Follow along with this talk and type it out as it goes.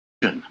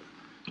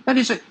That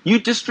is, you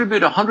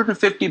distribute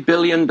 $150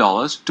 billion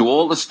to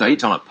all the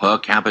states on a per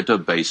capita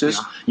basis.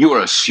 Yeah. You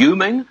are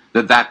assuming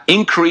that that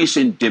increase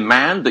in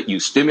demand that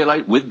you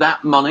stimulate with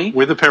that money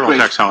with the payroll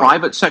tax,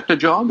 private sector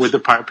jobs? With the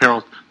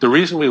payroll. The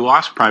reason we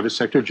lost private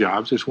sector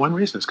jobs is one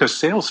reason. It's because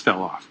sales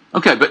fell off.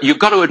 Okay, but you've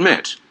got to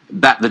admit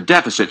that the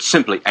deficit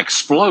simply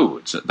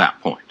explodes at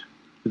that point.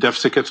 The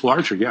deficit gets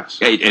larger, yes.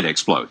 It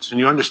explodes. And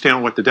you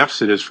understand what the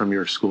deficit is from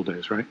your school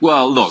days, right?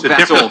 Well, look,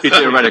 that's all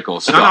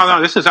theoretical stuff.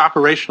 No, this is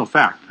operational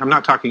fact. I'm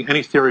not talking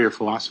any theory or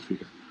philosophy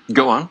here.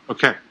 Go on.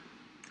 Okay.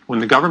 When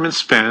the government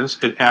spends,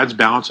 it adds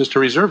balances to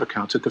reserve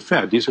accounts at the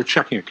Fed. These are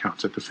checking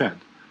accounts at the Fed.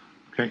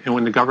 Okay? And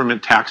when the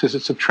government taxes,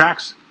 it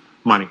subtracts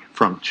money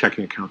from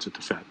checking accounts at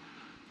the Fed.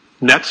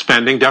 Net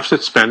spending,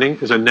 deficit spending,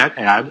 is a net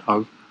add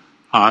of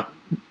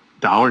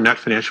dollar net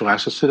financial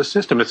assets to the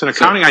system. It's an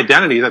accounting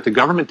identity that the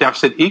government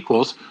deficit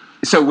equals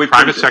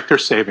private sector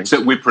savings,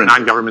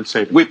 non-government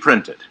savings. We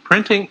print it.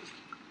 Printing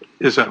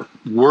is a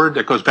word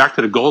that goes back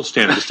to the gold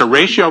standard. It's the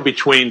ratio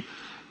between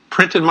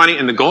printed money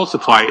and the gold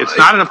supply. It's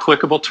not an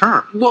applicable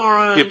term.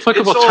 Warren, the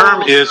applicable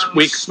term is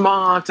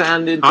smart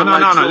and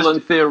intellectual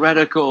and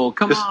theoretical.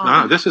 Come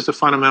on. No, this is the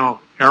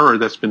fundamental error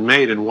that's been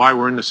made and why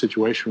we're in the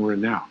situation we're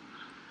in now.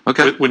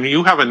 Okay. When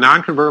you have a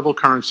non-convertible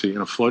currency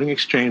and a floating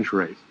exchange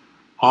rate,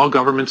 all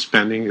government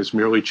spending is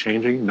merely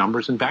changing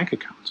numbers in bank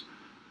accounts.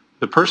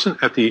 The person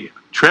at the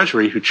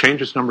Treasury who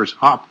changes numbers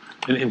up,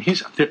 and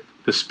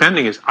the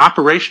spending is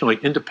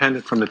operationally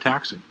independent from the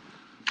taxing.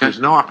 Okay. There's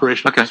no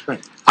operational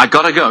constraint. I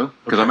got to go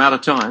because I'm out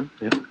of time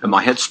and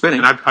my head's spinning.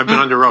 And I've been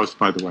under oath,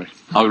 by the way.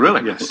 Oh,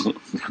 really? Yes.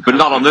 But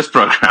not on this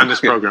program. On this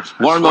program.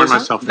 Warren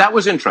Mosler, that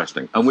was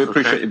interesting, and we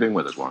appreciate you being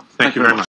with us, Warren. Thank you very much.